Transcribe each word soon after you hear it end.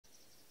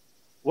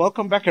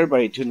Welcome back,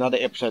 everybody, to another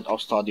episode of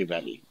Stardew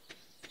Valley.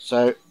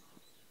 So,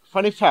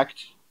 funny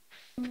fact,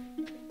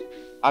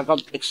 I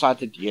got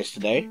excited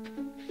yesterday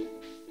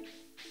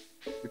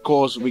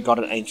because we got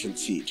an ancient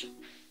seed.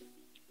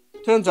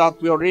 Turns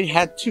out we already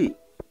had two.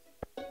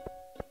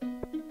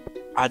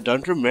 I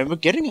don't remember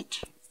getting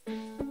it.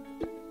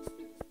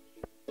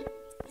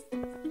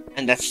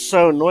 And that's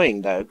so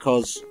annoying though,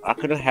 because I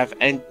could have had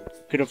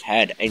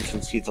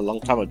ancient seeds a long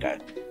time ago.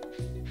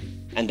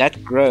 And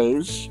that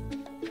grows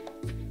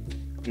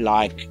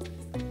like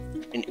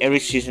in every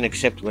season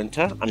except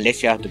winter,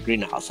 unless you have the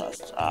greenhouse,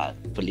 I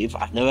believe.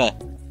 I've never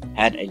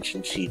had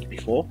ancient seed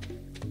before,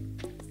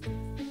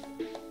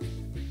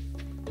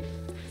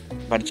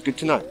 but it's good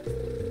to know.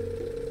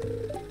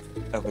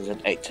 Opens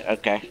at 8,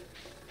 okay.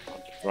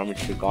 I'll just rummage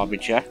through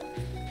garbage here.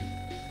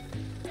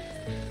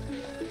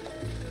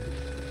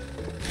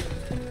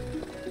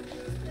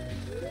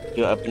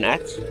 You open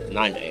at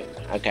 9 AM,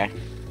 okay.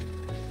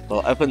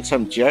 We'll open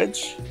some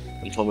geodes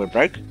until we're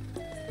broke.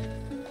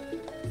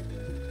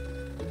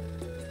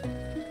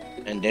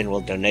 And then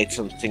we'll donate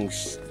some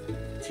things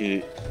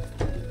to...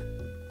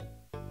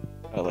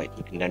 Oh wait,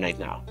 we can donate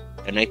now.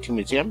 Donate to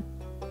museum.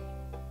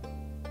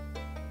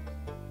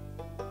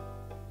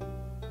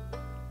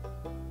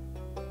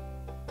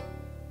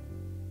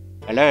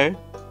 Hello?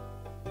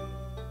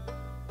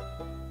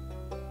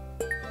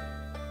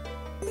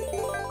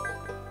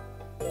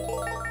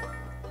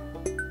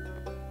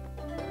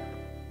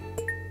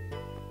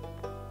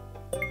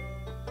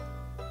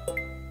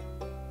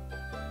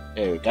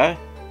 There we go.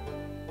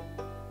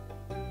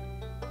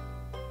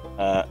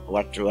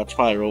 What's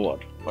my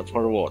reward? What's my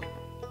reward?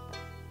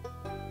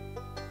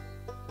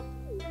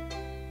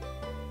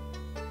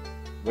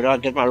 Where do I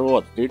get my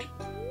reward, dude?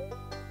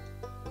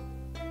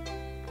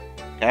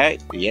 Okay,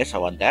 yes, I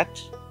want that.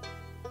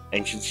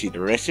 Ancient seed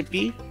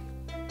recipe.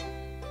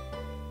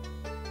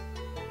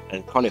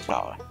 And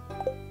cauliflower.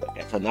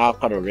 Okay, so now I've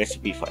got a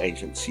recipe for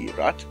ancient seed,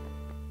 right?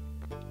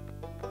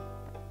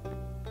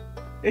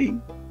 Hey,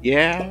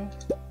 yeah.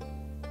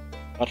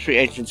 Got 3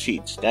 ancient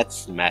seeds.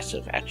 That's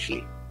massive,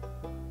 actually.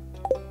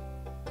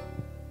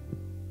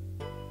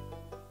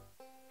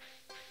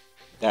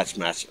 That's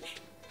massive.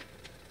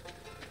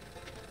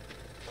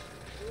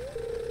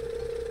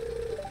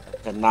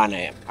 It's at 9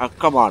 AM. Oh,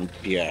 come on,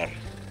 Pierre.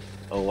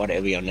 Or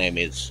whatever your name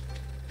is.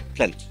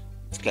 Clint.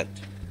 It's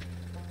Clint.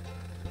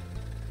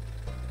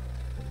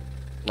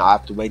 Now I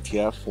have to wait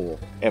here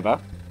forever.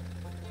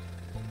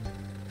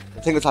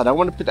 The thing is, I don't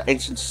want to put the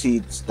ancient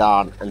seeds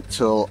down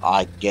until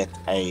I get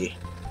a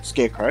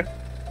scarecrow.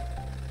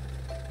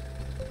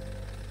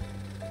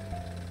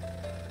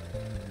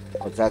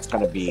 Because that's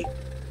going to be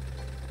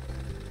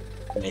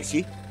messy.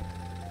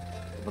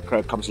 If a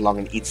crow comes along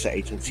and eats the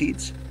ancient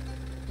seeds.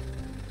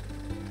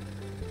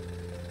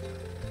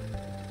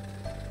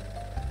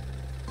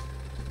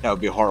 That would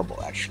be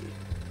horrible, actually.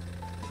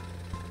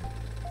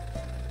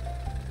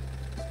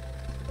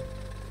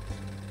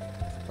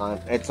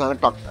 It's 9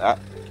 o'clock.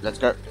 Let's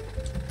go.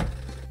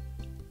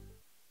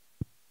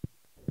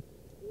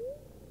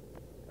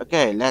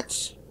 Okay,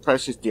 let's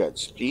process the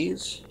oats,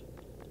 please.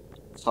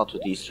 Start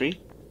with these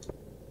 3.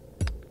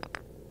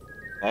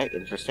 Okay,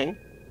 interesting.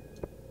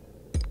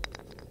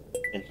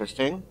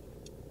 Interesting.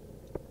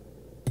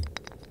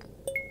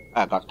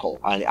 I got coal.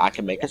 I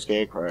can make a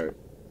scarecrow.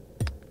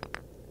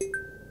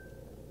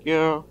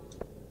 Here.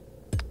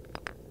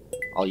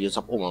 I'll use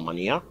up all my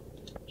money here.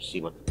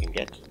 See what we can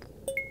get.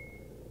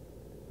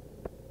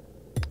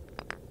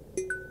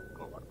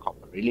 Oh, what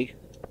copper, really?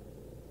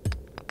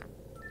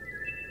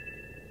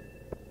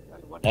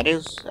 And what that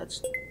is?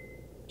 That's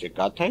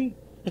Gigante?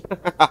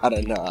 I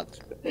don't know how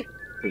to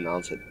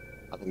pronounce it.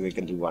 I think we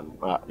can do one.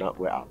 No,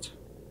 we're out.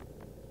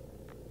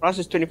 Price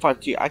is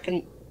 25G.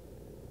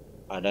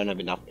 I don't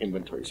have enough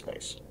inventory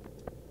space.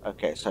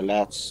 Okay, so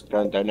let's go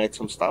and donate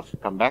some stuff.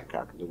 Come back.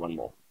 I can do one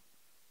more.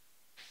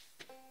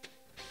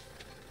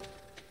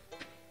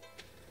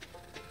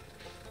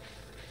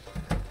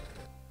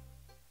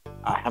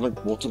 I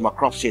haven't watered my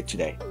crops yet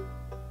today.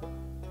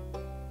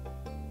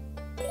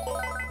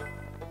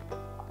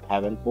 I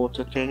haven't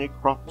watered any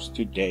crops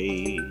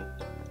today.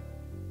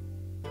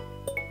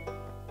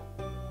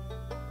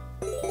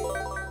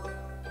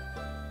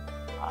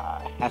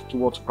 I have to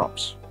water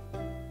crops.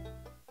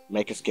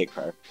 Make a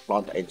scarecrow.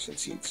 Plant ancient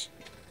seeds.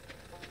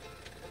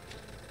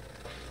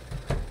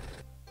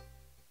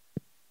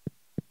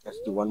 Let's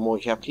do one more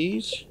here,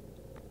 please.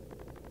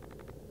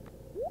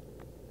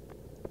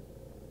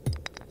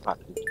 I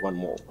can do one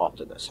more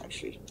after this,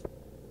 actually.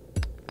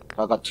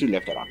 I've got 2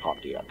 left that I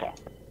can't do. Okay.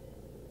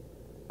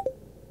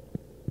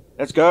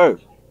 Let's go.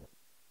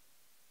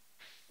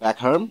 Back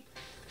home.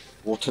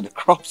 Water the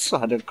crops.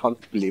 I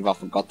can't believe I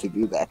forgot to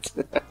do that.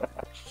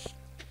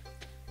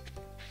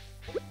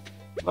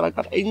 But I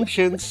got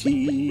ancient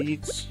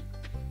seeds.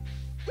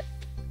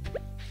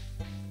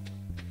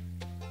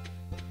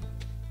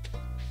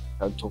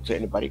 Don't talk to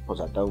anybody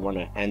because I don't want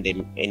to hand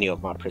them any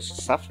of my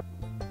precious stuff.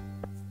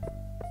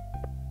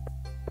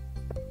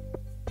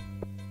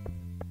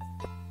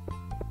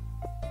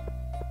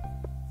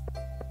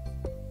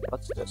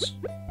 What's this?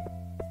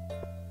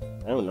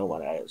 I don't know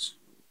what that is.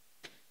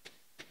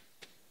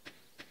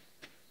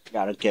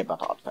 Yeah, I don't care about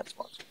the artifact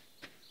spots.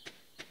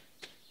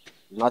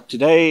 Not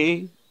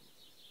today.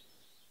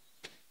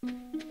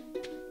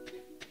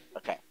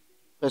 Okay.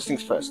 First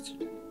things first.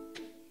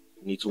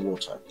 We need to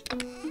water.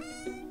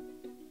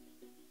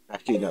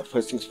 Actually, no.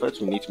 First things first,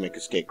 we need to make a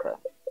scarecrow.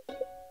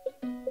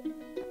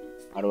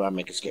 How do I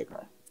make a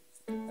scarecrow?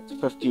 That's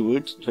 50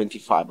 wood, 20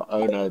 fiber.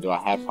 Oh no, do I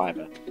have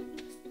fiber?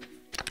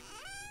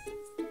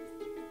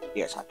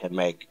 Yes, I can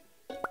make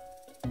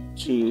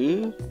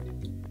two.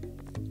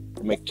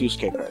 Make two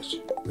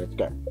scarecrows. Let's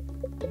go.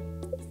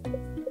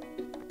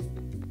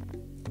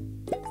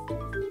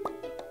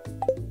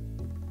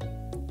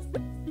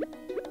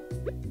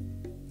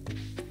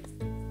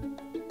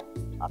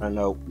 I don't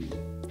know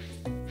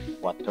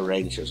what the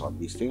range is on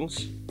these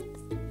things.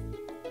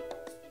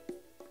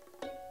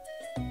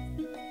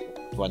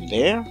 One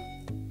there.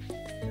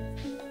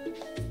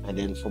 And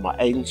then for my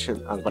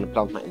ancient, I'm going to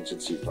plant my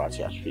ancient seed right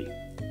here, 3.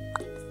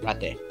 Right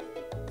there.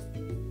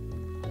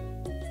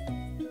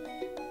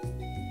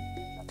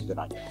 That's a good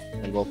idea.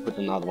 And we'll put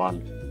another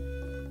one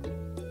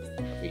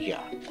over here.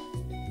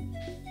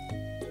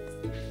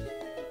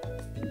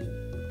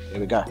 There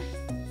we go.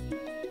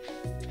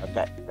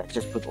 Okay, let's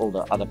just put all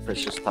the other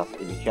precious stuff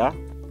in here.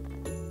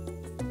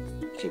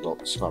 Actually,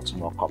 we'll smelt some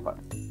more copper.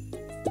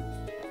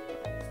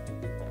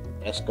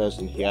 This goes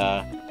in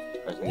here,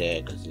 goes in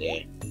there, goes in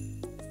there.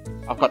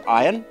 I've got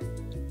iron.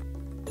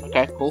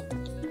 Okay, cool.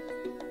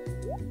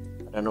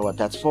 I don't know what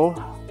that's for.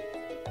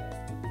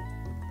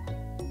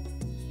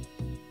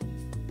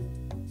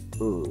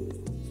 Ooh.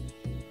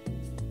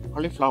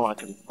 Cauliflower I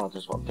can plant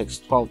as well. It takes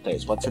 12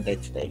 days. What's the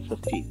date today?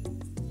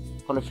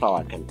 15. Cauliflower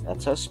I can.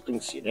 That's a spring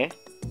seed, eh?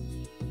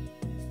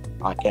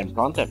 I can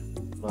plant them.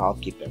 No, I'll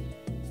keep them.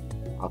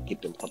 I'll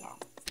keep them for now.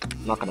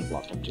 I'm not gonna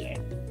plant them today.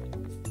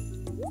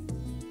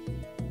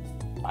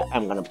 I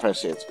am gonna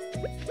process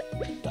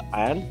the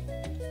iron.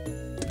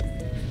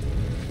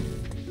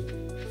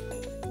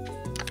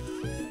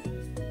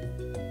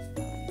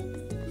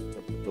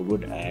 The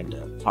wood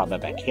and fiber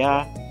back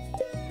here.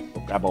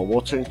 We'll grab our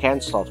watering can,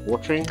 start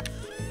watering.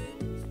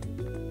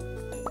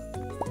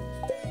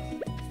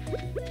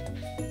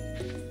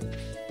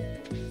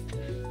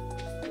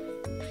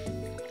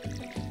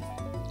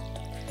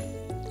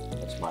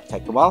 This might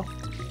take a while.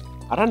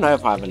 I don't know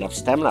if I have enough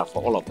stamina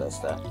for all of this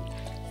though.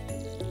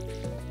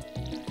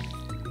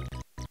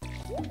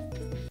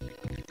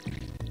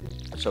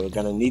 So we're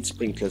gonna need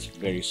sprinklers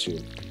very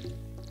soon.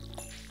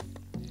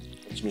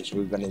 Which means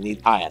we're gonna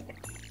need iron.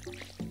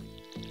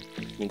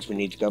 Which means we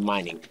need to go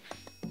mining.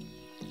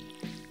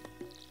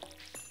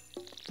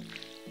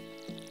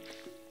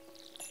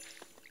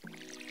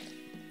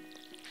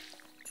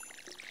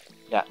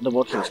 Yeah, the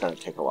watering's gonna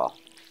take a while.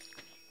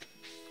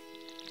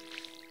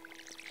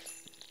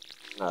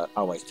 No,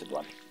 I wasted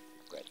one.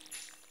 Great.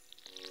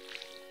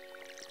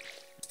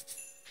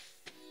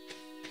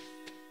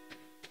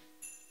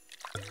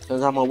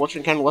 Turns out my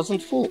watering can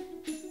wasn't full.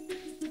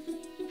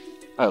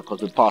 Oh,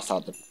 because we passed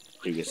out the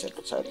previous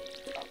episode.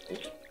 I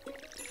think.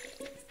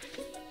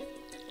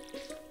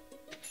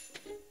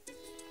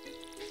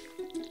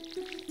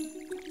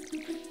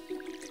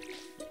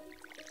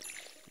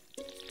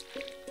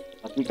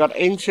 But we got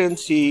ancient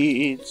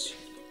seeds.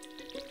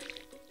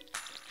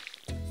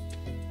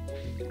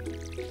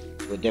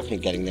 We're definitely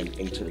getting them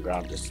into the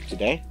ground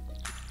today.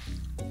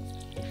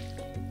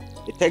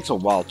 It takes a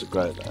while to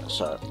grow though,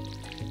 so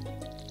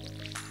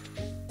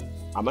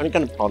I'm only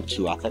going to plant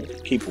 2, I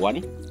think. Keep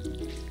 1.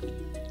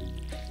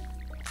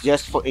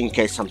 Just for in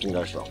case something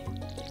goes wrong.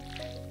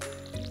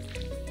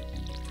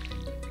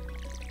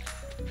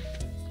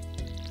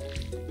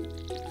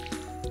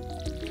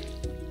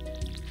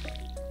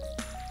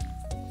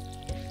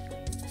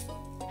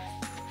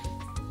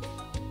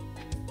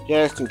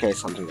 Just in case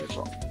something goes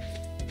wrong.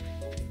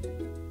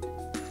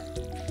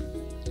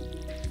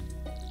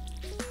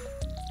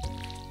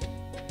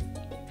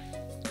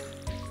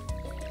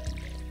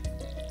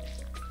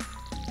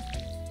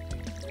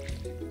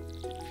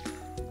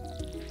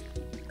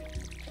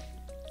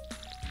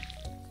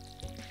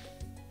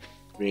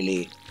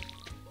 Really.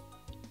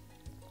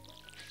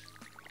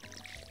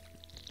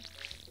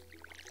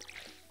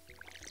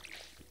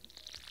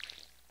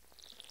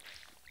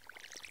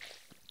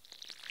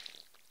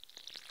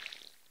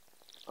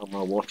 Oh,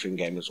 my watering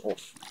game is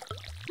off.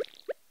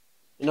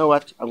 You know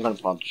what? I'm gonna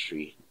plant a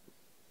tree.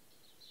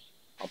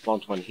 I'll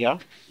plant one here.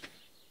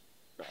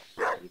 No,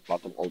 we'll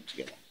plant them all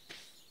together.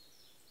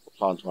 We'll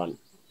plant one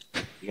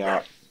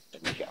here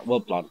and here. We'll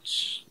plant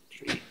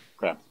 3.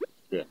 Crap.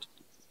 Good.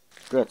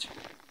 Good.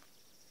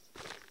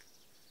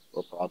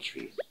 We'll plant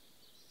 3.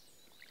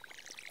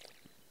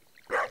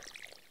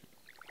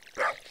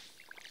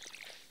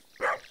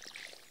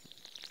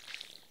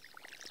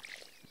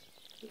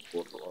 Just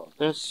water all of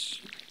this.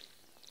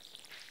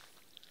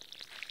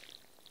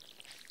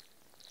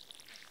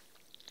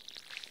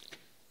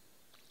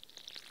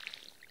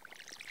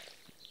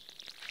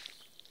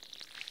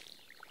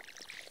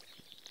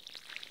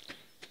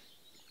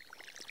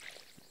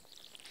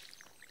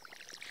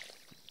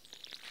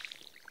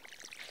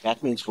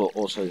 That means we'll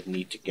also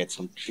need to get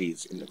some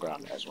trees in the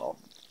ground as well.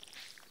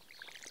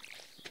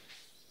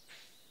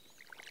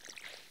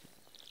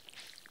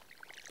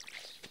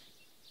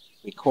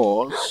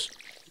 Because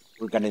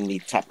we're gonna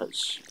need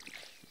tappers.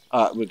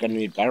 We're gonna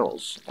need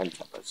barrels and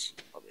tappers,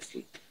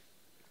 obviously.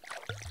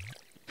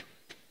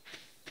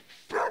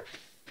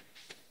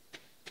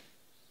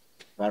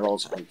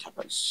 Barrels and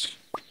tappers.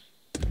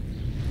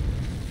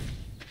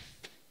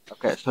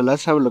 Okay, so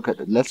let's have a look at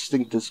it. Let's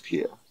think this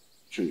clear.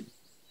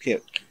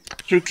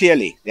 Through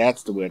clearly.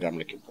 That's the word I'm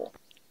looking for.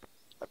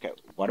 Okay,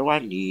 what do I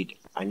need?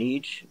 I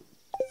need to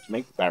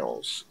make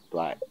barrels. Do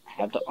I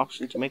have the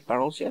option to make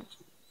barrels yet?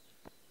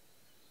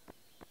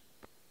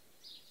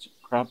 It's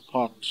a crab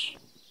pot.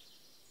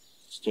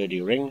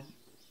 Sturdy ring.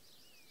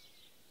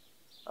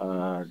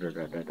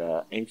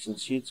 Ancient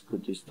seeds,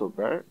 could they still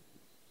grow?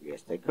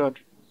 Yes, they could.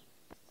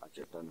 I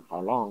just don't know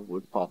how long.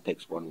 Wood pot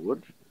takes 1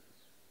 wood.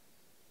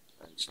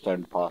 And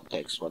stone pot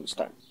takes 1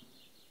 stone.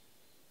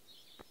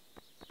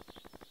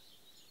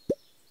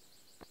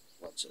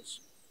 What's this?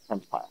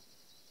 Campfire.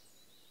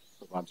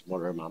 Provides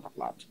more amount of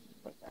light.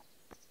 Okay.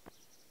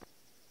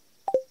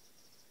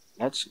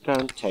 Let's go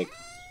and take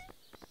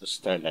the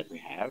stone that we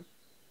have.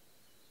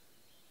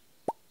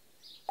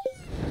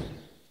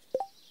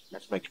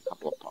 Let's make a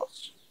couple of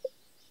pots.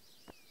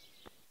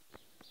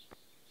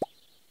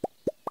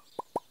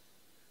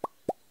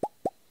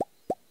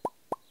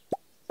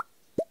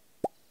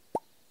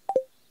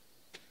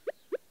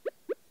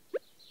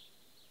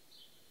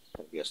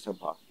 Maybe a stone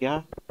pot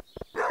here.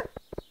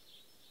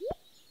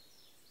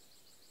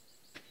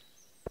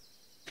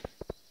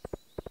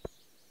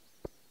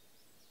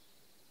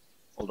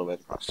 All the way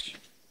across.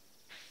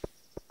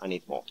 I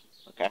need more.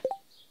 Okay.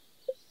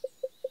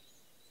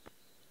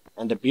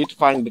 And the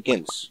beautifying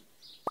begins.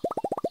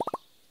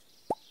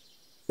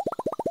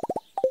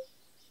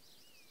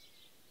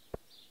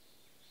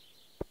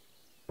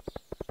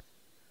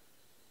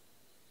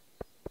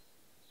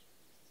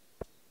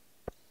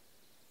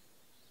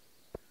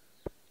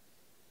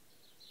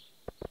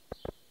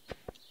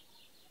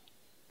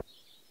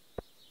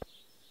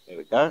 There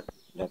we go.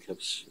 That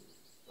looks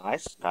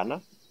nice,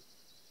 kinda.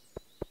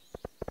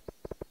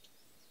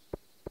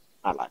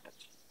 I like it.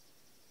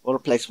 We'll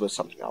replace it with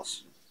something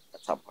else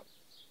at some point.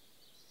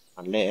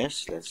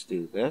 Unless, let's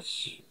do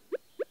this.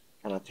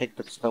 Can I take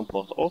the stone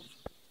pot off?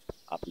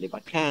 I believe I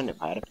can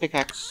if I had a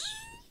pickaxe.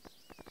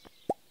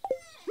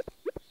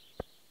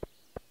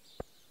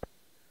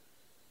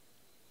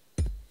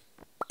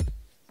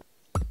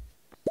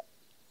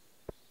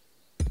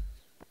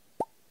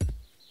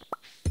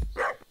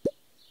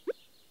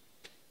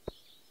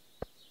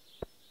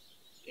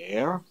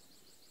 There.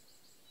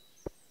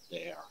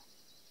 There.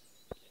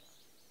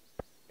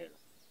 There.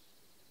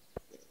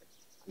 There.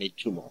 I need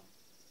 2 more.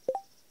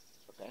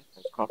 Okay,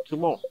 let's craft 2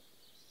 more.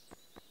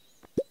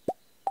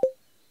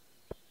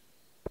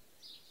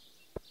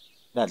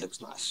 That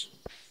looks nice.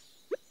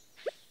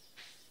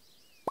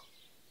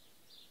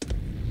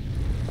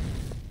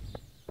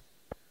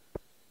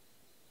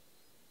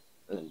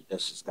 And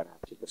this is gonna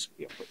have to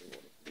disappear for the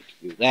order to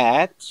do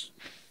that.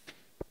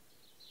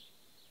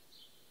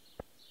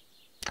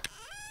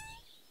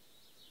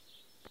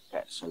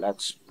 Okay, so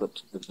let's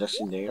put this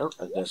in there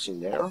and this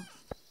in there.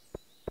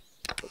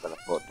 We're gonna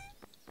put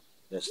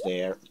this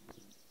there,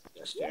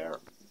 this there.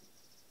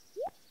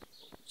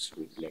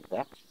 Sweet like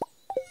that.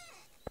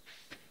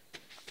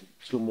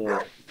 2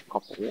 more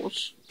copper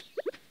ores.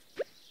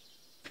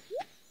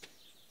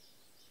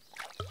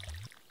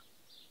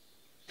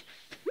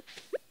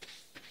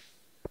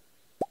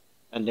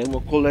 And then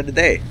we'll call it a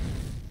day.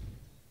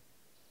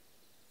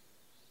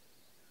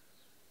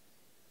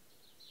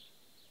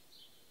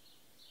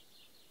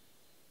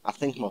 I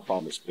think my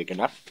farm is big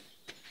enough.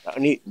 The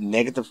only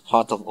negative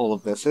part of all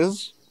of this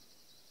is,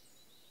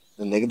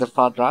 the negative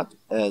part, right,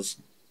 is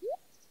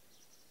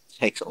it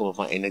takes all of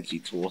my energy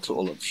to water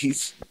all of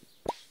these.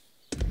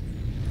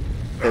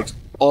 It takes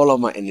all of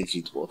my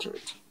energy to water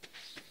it.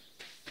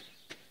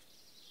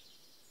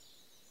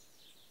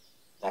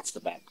 That's the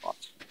bad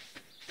part.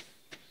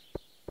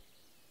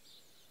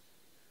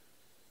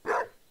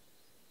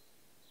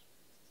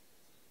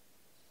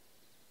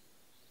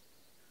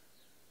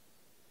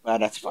 But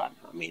that's fine.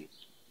 I mean,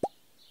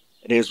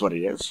 it is what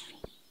it is.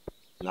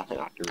 Nothing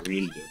I can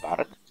really do about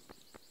it.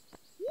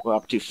 We're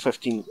up to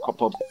 15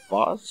 copper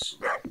bars.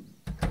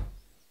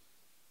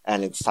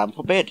 And it's time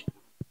for bed.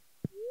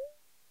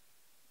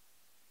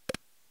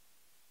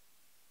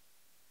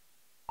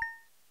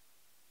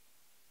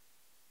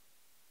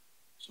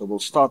 So we'll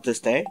start this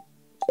day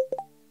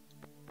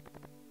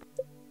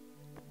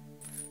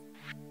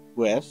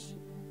with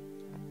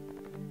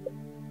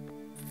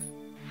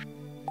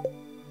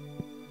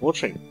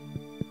watering.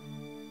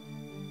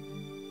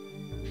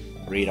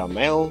 Read our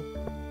mail.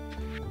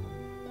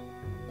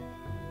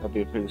 Have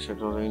you finished in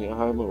your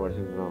home or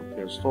working in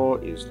your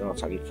store? Is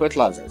not. I need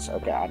fertilizers.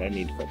 Okay, I don't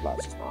need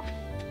fertilizers now.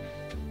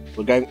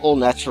 We're going all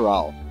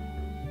natural.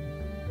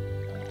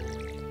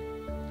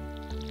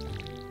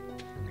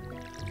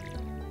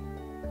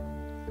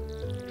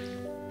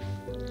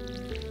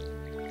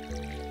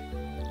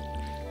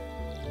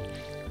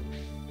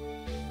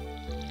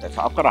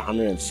 So I've got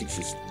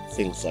 160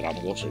 things that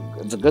I'm watering.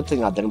 It's a good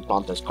thing I didn't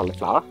plant this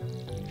cauliflower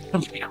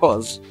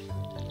because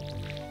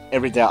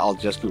every day I'll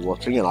just be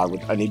watering and I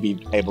would only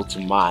be able to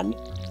mine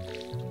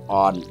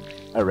on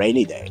a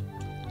rainy day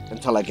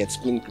until I get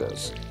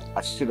sprinklers.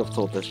 I should have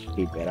thought this would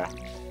be better.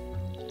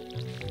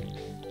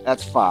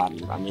 That's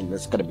fine. I mean,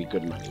 it's gonna be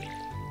good money.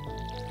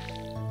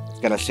 It's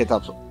gonna set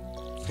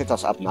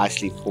us up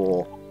nicely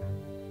for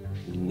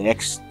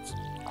next.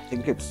 I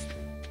think it's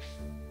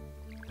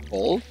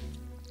fall.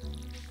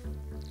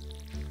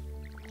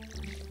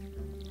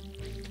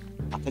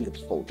 I think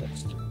it's fall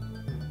next.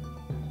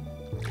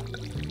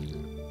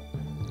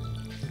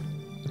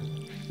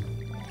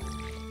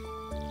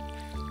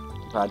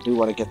 But I do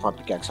want to get my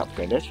pickaxe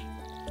upgraded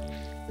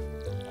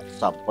at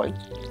some point.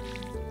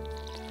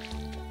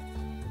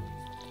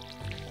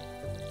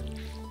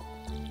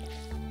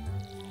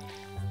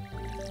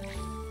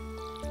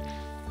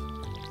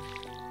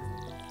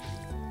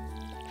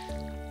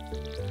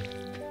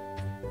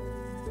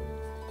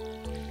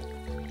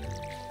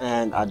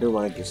 And I do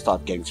want to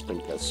start getting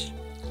sprinklers.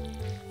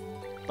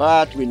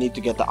 But we need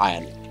to get the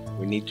iron.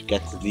 We need to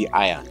get the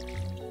iron.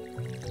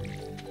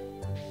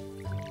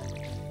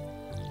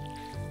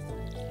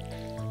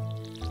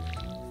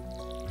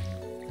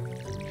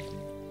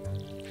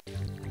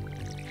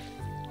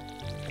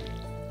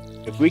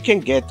 If we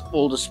can get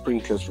all the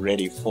sprinklers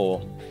ready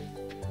for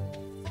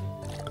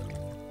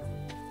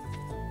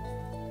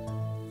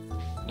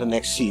the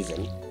next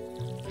season,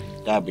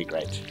 that'd be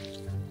great.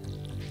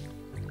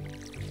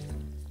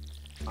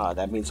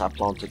 That means I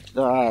planted.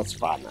 That's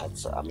fine.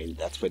 I mean,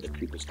 that's where the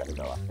creeper's gonna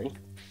go, I think.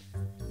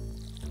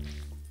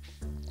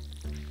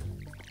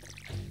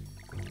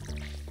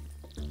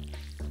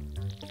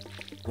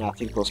 Yeah, I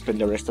think we'll spend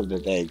the rest of the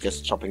day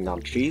just chopping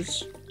down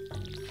trees.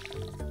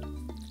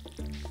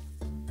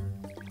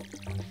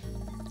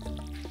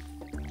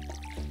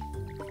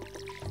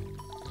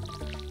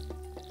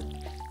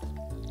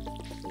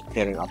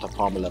 Clearing out the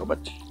farm a little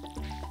bit.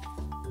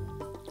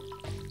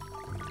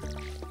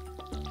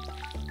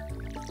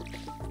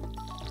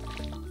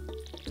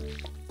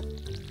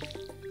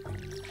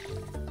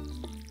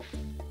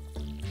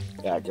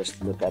 Yeah,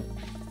 just look at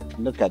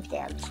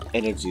that.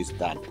 Energy is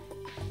done.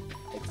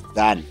 It's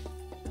done.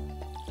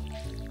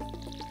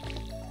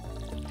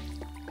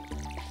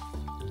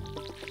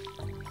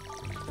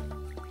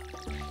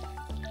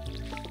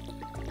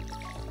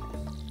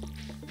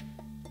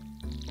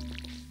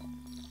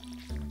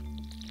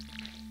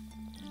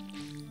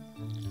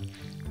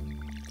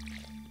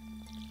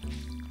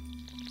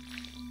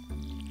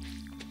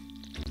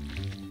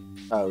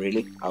 Oh,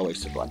 really? I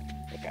wasted one.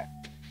 Okay.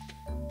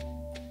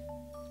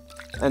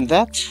 And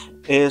that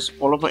is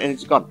all of my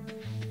energy gone.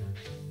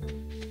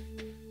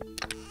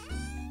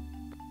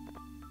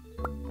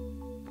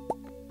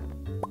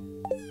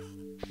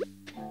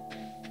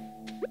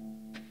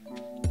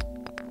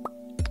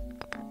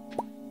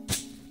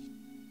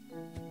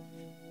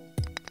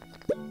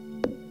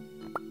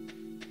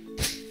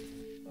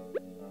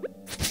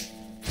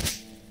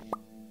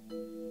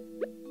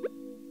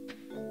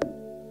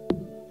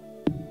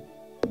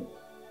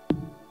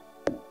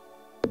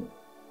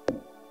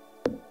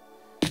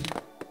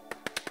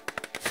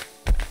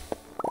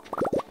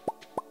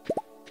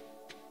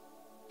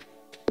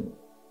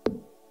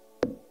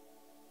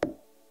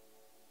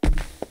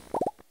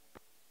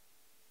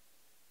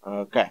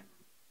 Okay.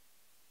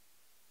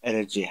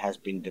 Energy has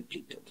been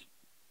depleted.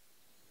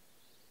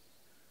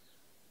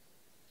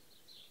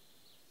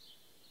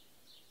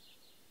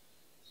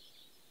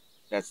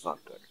 That's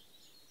not good.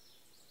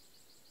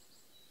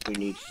 We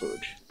need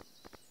food.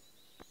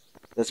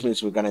 This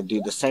means we're gonna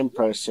do the same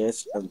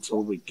process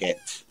until we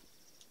get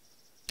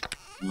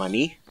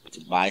money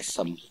to buy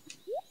some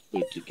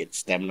food to get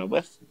stamina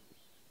with.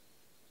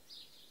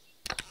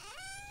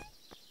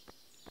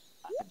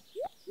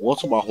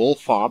 Water my whole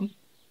farm,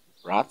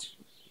 right?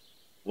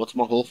 Water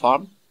my whole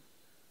farm,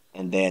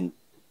 and then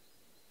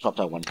chop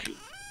down one tree.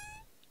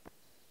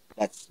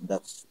 That's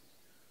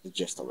the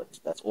gist of it.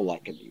 That's all I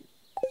can do.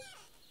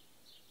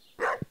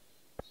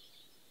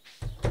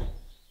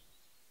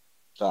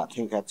 So I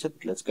think that's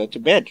it. Let's go to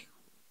bed.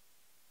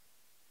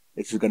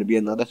 This is going to be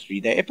another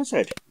 3-day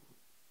episode.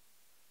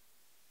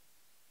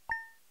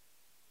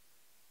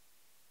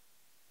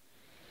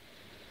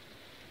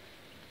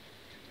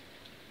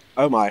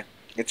 Oh my,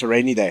 it's a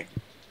rainy day.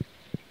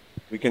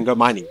 We can go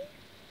mining.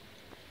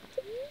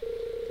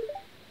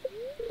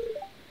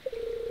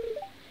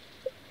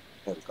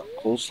 Okay, we've got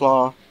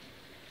coleslaw,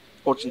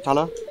 fortune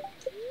teller.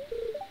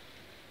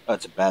 Oh,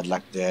 it's a bad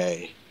luck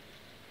day.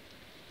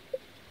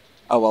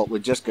 Oh well, we're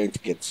just going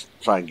to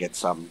try and get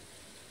some.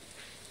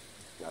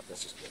 No,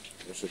 this is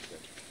good. This is good.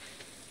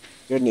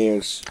 Good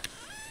news.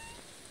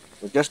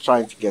 We're just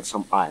trying to get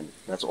some iron.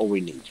 That's all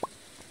we need.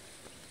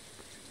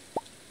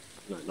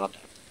 No, not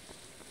that.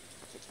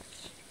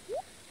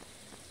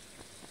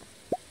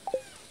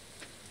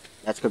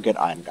 Let's go get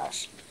iron,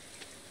 guys.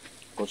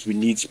 Because we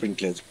need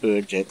sprinklers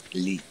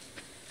urgently.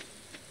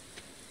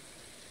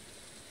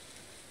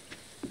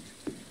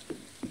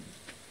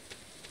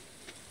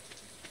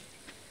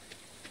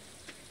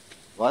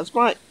 Why is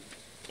my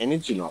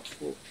energy not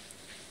full?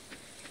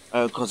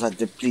 Oh, because I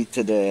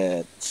depleted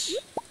it.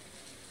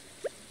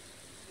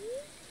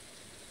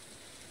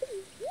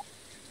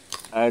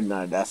 Oh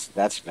no,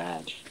 that's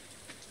bad.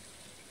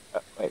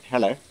 Wait,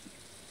 hello.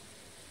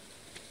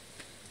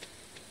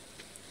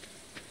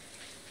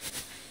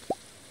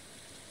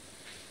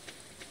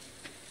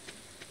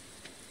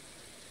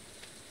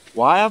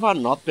 Why have I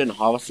not been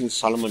harvesting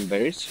Solomon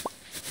berries?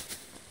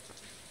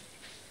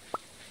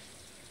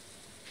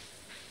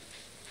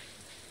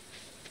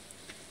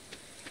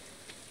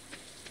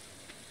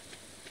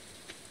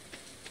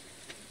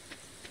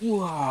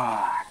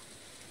 Wow.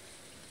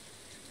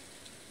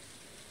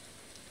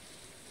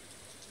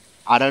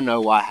 I don't know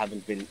why I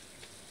haven't been.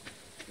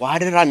 Why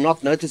did I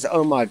not notice?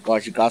 Oh my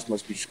gosh, you guys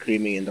must be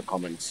screaming in the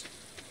comments.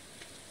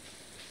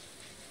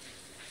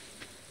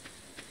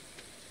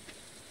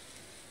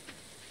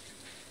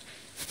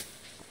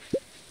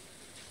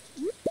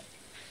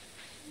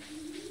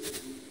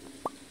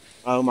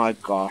 Oh my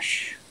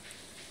gosh.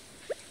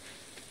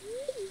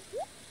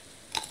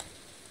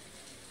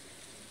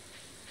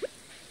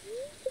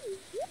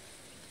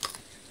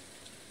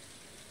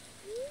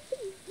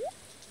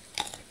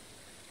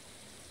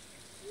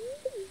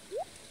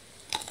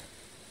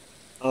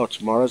 Oh,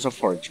 tomorrow's a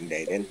foraging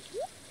day then.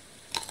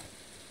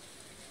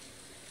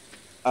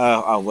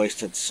 Oh, I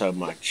wasted so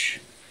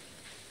much.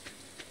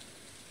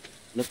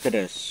 Look at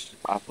this.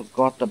 I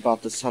forgot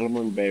about the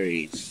salmon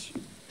berries.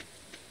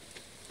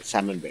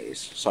 Salmon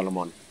berries.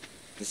 Solomon.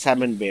 The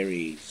salmon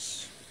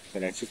berries.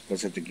 Can I just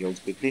visit the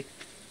guild quickly?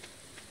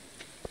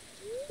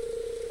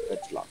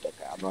 It's locked.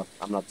 Okay,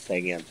 I'm not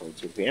staying here until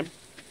 2 p.m.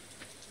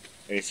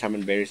 There is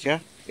salmon berries here.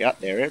 Yeah,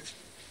 there it is.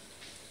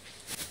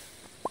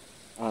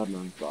 Oh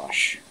my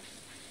gosh.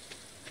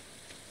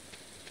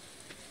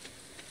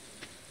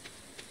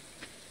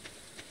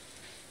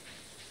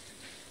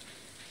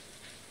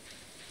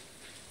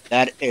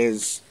 That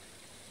is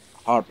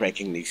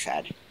heartbreakingly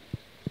sad.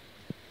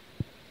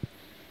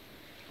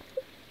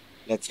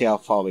 Let's see how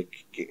far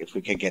if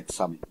we can get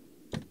some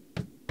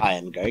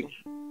iron going.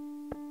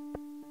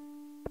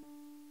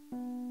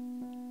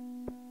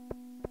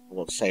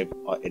 We'll save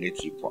our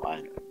energy for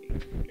iron only.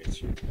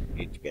 Let's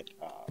need to get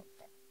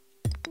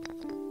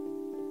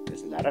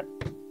there's a ladder.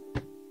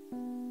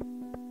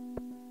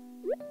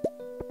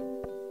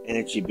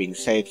 Energy being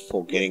saved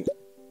for getting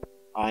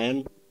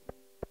iron,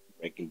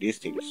 breaking these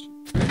things.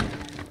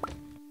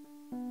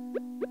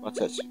 What's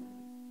this?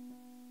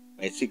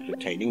 Basic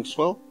retaining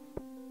swell?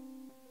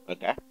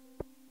 Okay.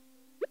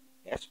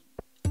 Yes.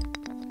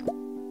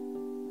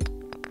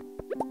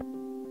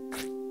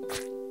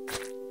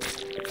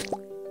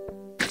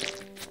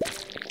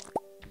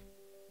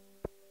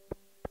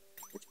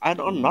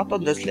 I'm not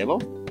on this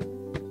level.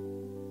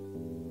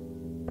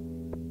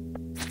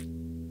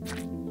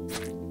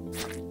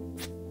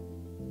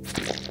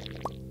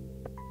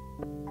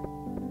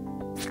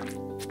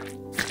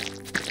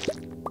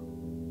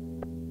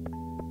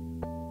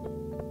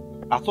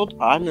 I thought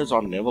iron is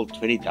on level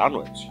 20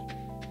 downwards.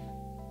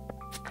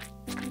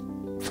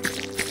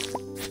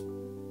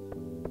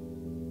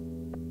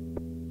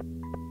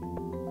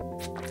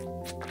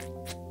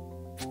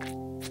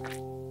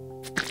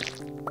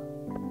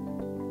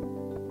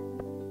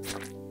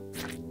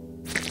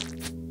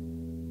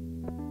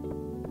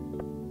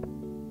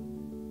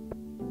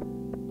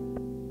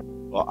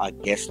 Well, I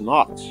guess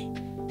not.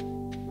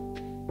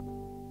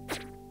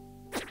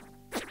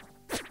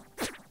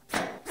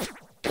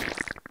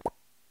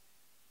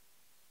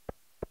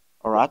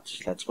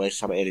 Alright, let's waste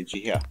some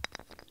energy here.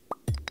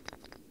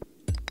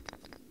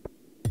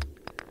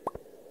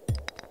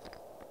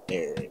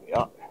 There we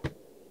are.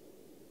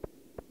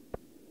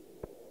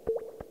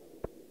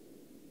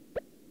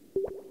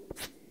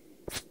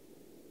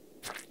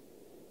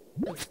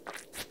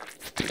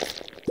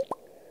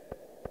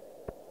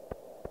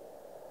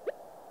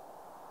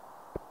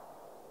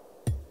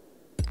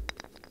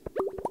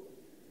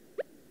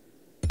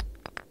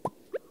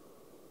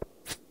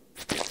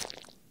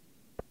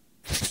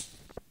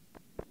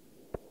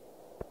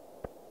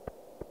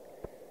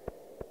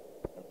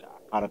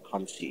 I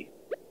can't see.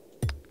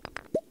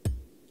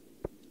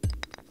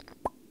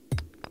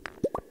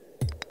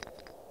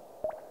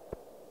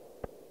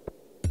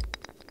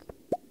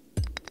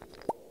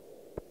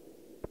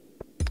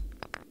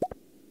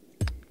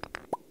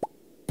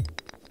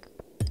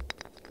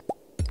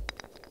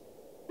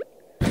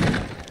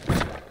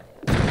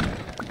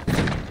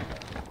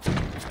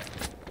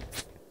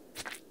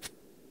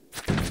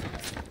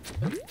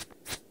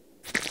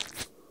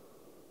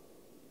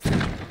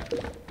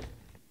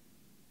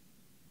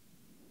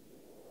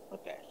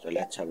 Okay, so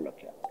let's have a look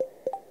here.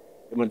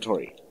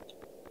 Inventory.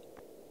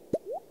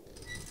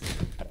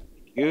 I don't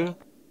need you.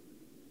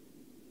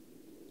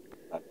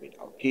 That means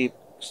I'll keep.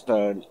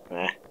 Stone.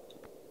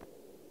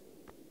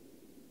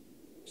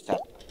 Step.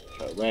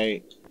 Throw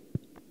away.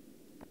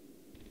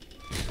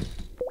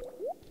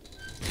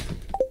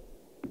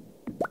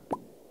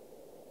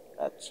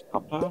 That's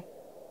copper.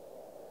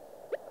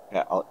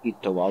 Okay, I'll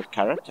eat the wild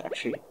carrot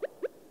actually.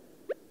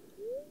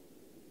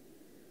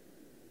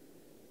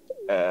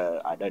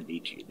 don't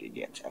need to do it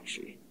yet,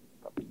 actually.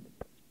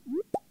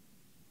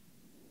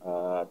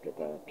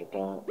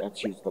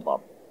 Let's use the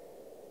bomb.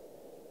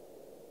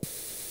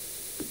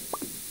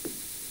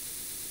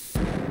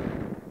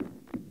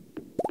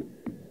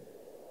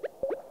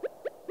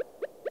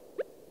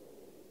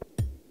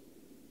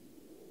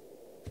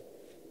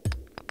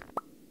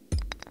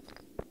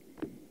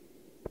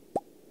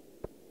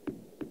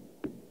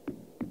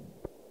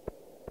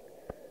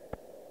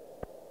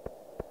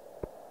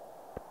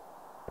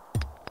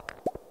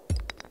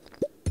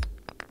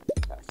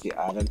 See,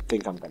 I don't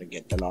think I'm gonna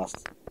get the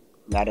last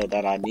ladder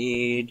that I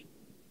need.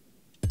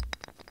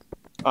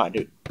 Oh, I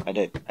do. I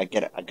did. I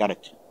get it. I got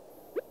it.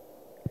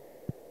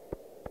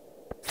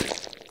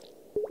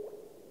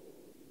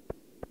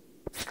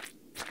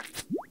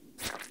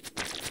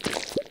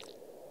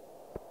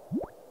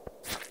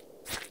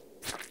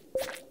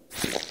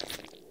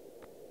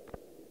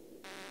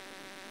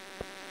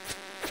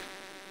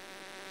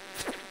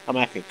 Come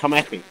at me. Come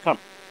at me. Come.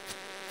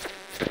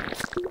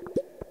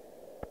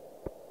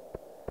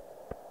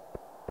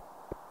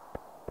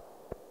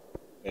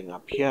 Going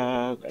up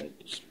here. Gonna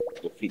just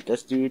defeat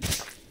this dude.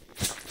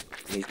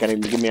 He's gonna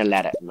give me a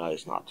ladder. No,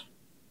 he's not.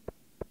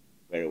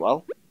 Very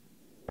well.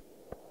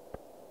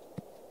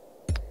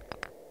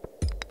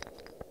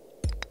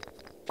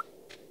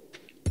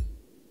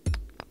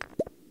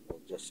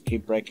 We'll just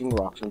keep breaking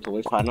rocks until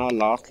we find our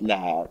last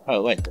ladder.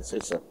 Oh wait, this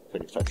is a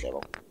 21st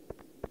level.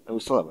 And we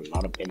still have a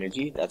lot of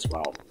energy. That's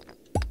well.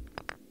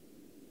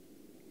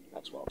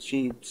 That's well.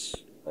 Sheets.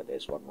 But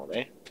there's one more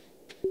there.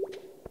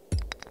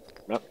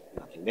 Nope,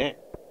 nothing there.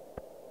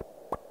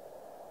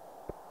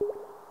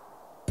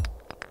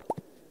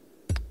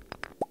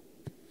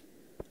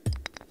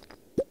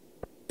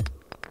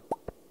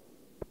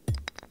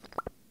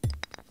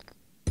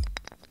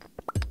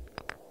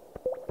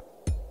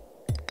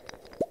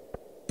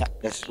 Yeah,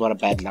 this is what a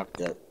bad luck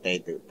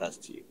day does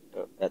to you.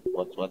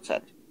 What's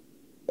that?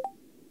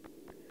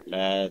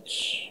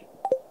 Let's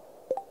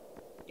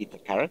eat the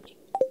carrot.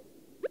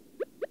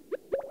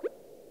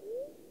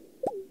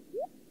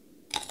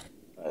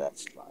 Oh,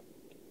 that's fine.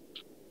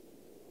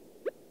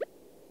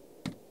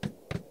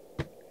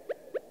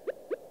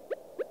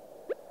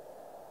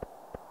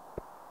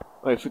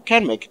 Well, if we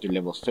can make it to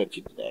level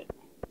 30 today,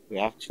 we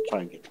have to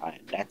try and get iron.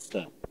 That's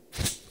the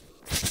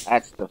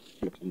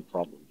flipping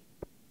problem.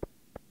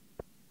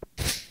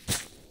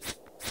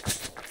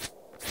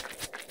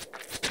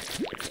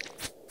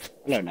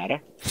 Hello,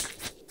 Nada.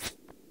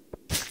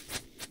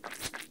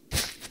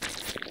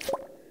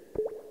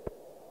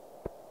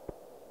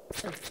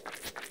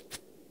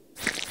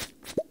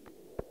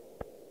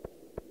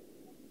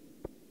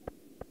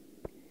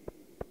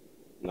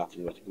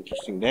 Nothing really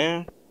interesting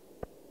there.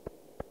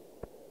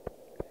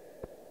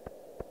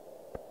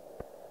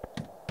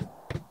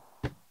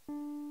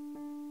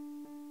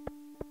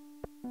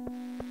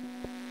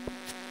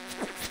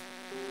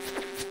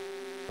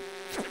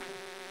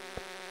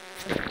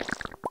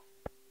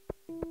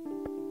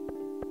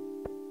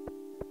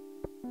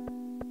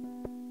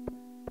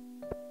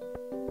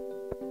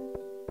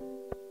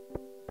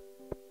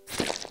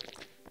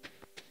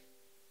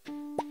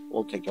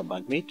 We'll take a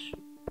bug meat.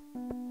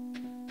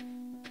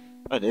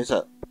 Oh, there's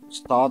a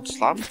starred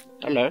slum.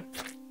 Hello.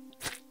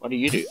 What do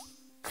you do?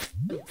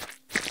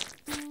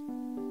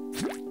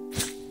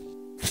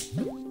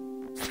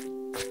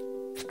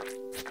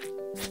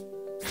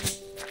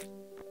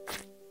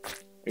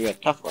 You're a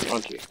tough one,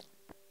 aren't you?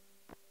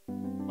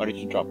 What did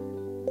you drop?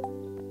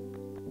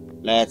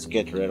 Let's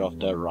get rid of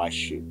the rice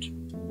shoot.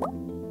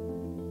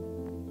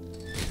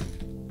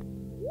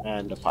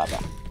 And the fiber.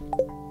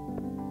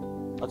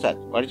 What's that?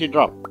 What did you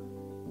drop?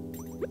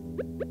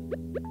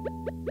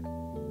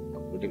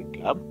 Wooden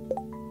club.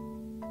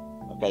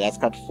 Okay, that's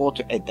got 4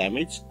 to 8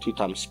 damage, 2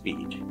 times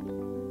speed.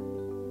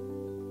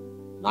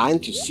 9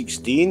 to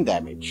 16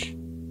 damage.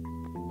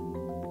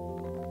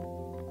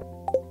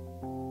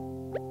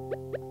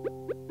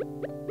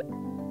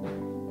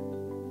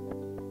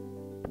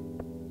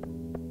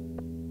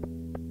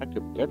 That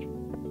could be good.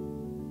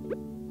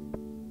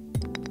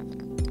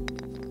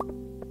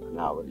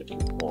 Now we're looking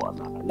for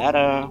another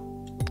ladder.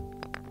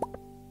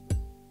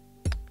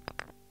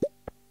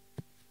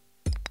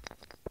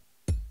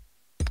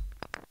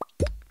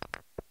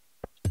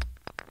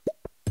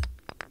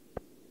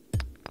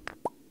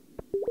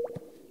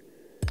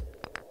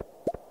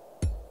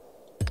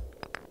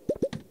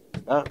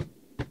 I'm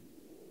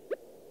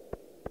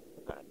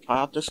gonna try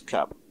out this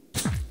club.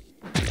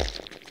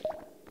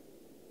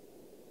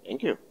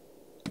 Thank you.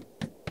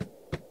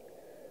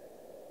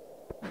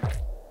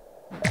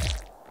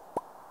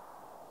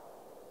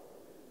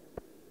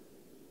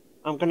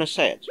 I'm gonna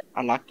say it.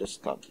 I like this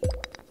club.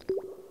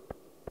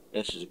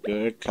 This is a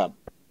good club.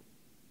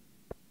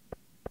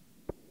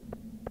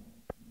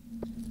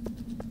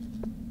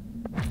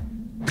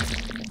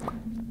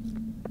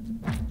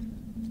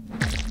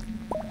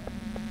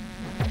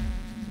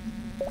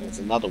 There's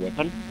another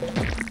weapon.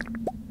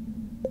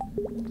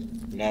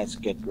 Let's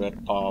get rid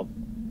of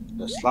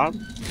the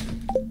slime.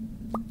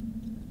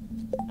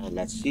 And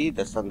let's see,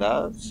 this one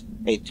does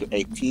 8 to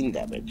 18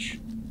 damage.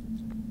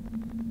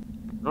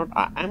 You know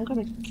what? I'm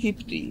gonna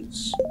keep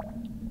these.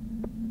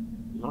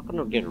 I'm not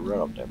gonna get rid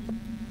of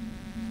them.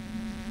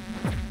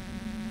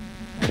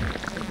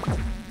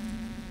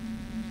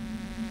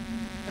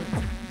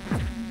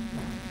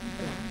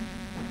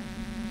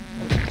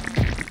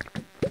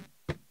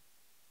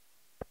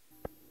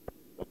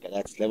 Okay,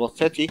 that's level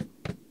 30.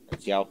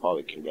 Let's see how far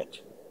we can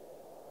get.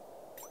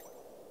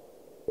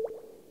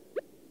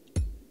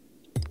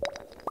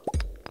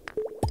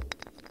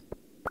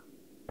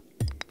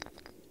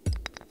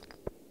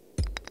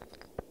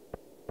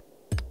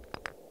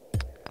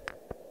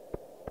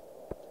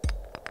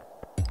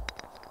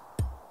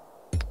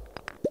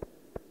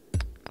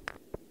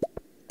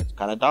 It's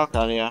kinda dark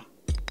down here.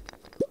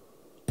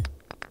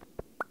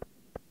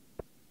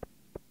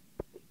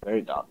 It's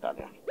very dark down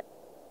here.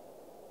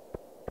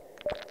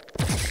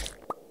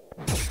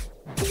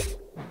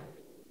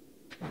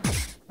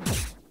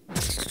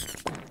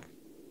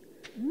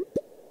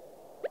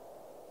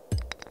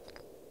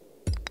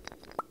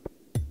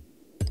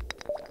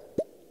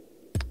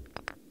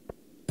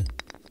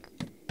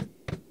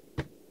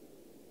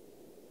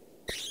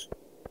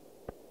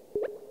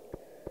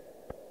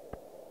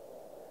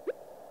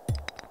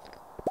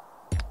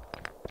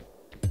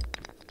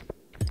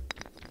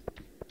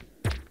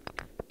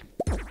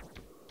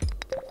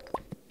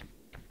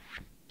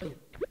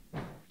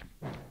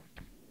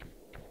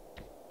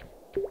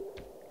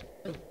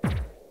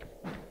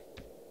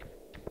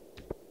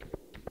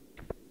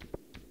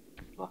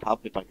 It'll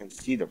help if I can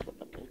see the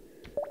flipping.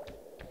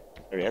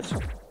 There he is.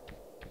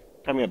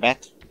 Come here,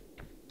 bat.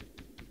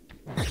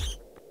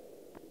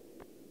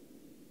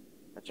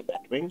 That's a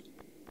bat wing.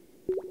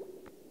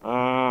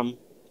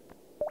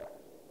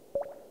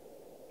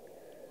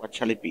 What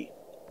shall it be?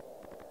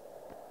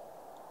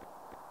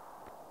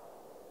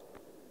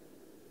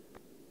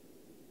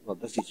 Well,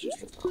 this is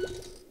useless now.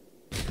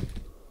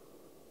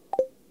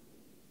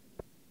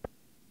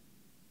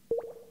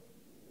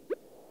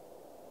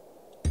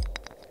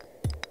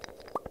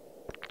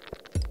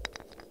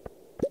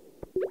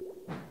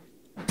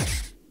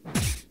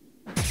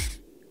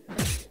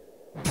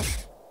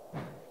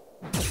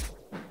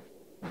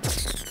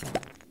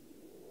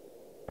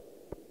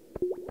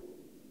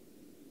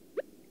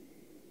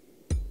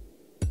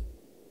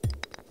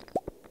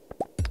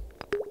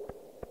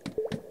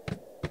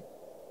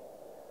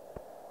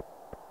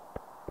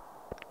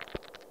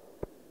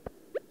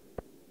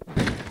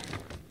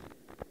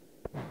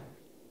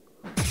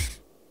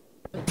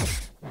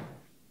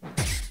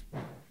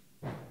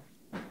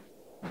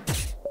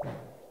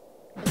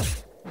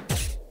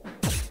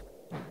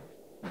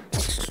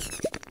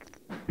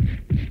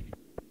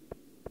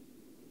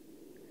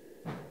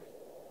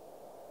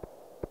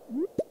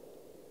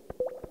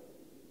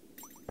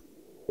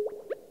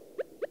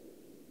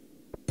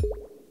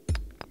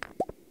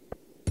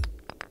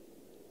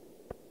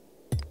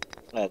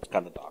 It's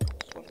kind of dark.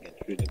 Just want to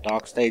get through the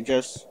dark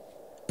stages.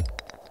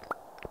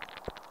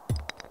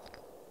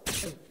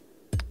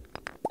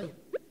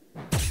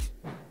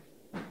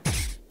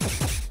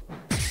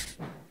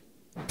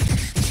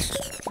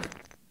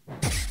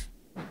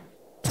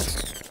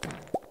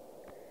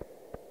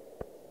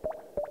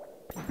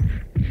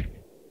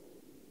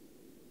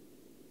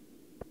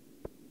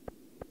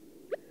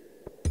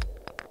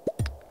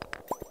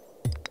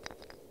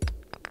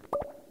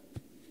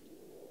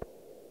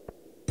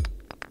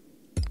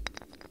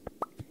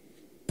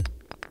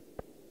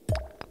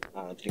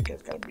 I think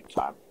it's gonna be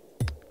time.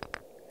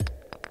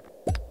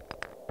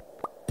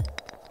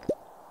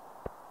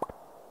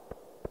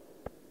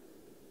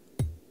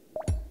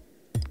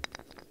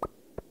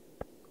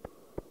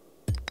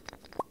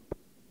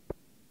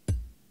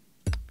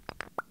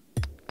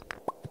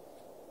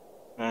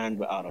 And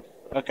we're out of.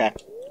 Okay.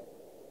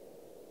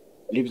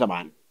 Leave the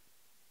man.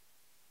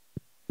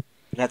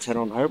 Let's head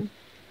on home.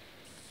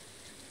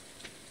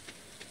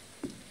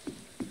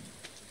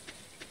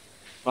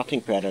 I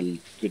think we had a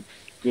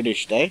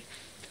goodish day.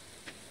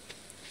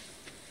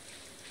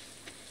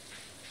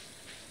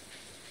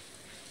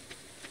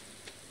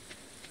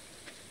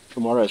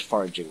 Tomorrow is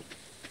foraging.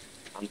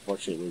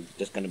 Unfortunately, we're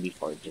just gonna be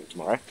foraging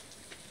tomorrow.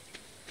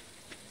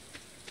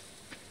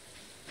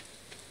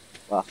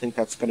 Well, I think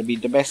that's gonna be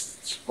the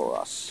best for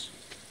us.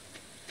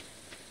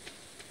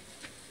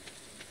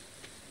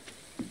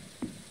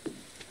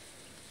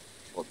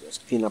 We'll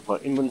just clean up our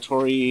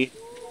inventory.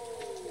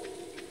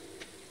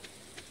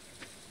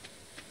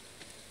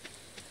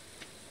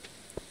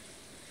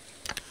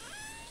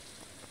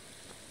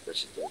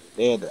 This is going in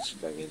there, this is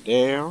going in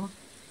there.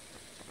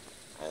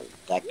 And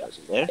that goes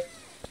in there.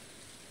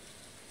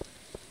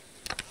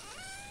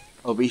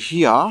 Over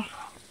here,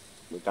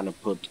 we're gonna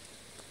put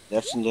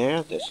this in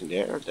there, this in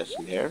there, this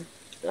in there,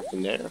 that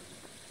in there,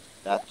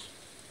 that.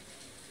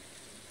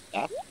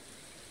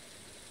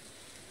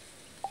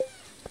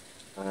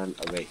 And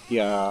over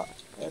here,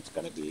 it's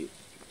gonna be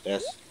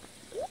this,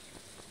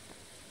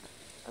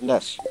 and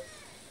this.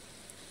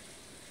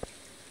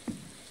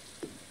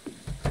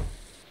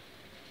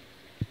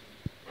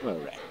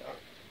 Alright.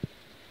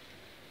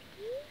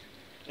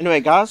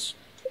 Anyway, guys,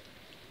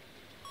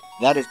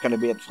 that is gonna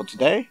be it for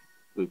today.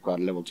 We've got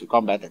level 2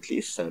 combat at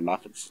least, so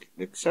life and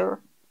elixir.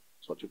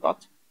 That's what we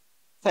got.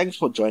 Thanks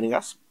for joining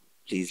us.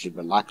 Please leave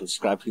a like and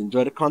subscribe if you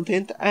enjoy the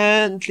content,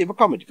 and leave a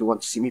comment if you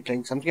want to see me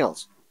playing something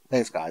else.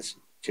 Thanks, guys.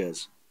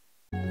 Cheers.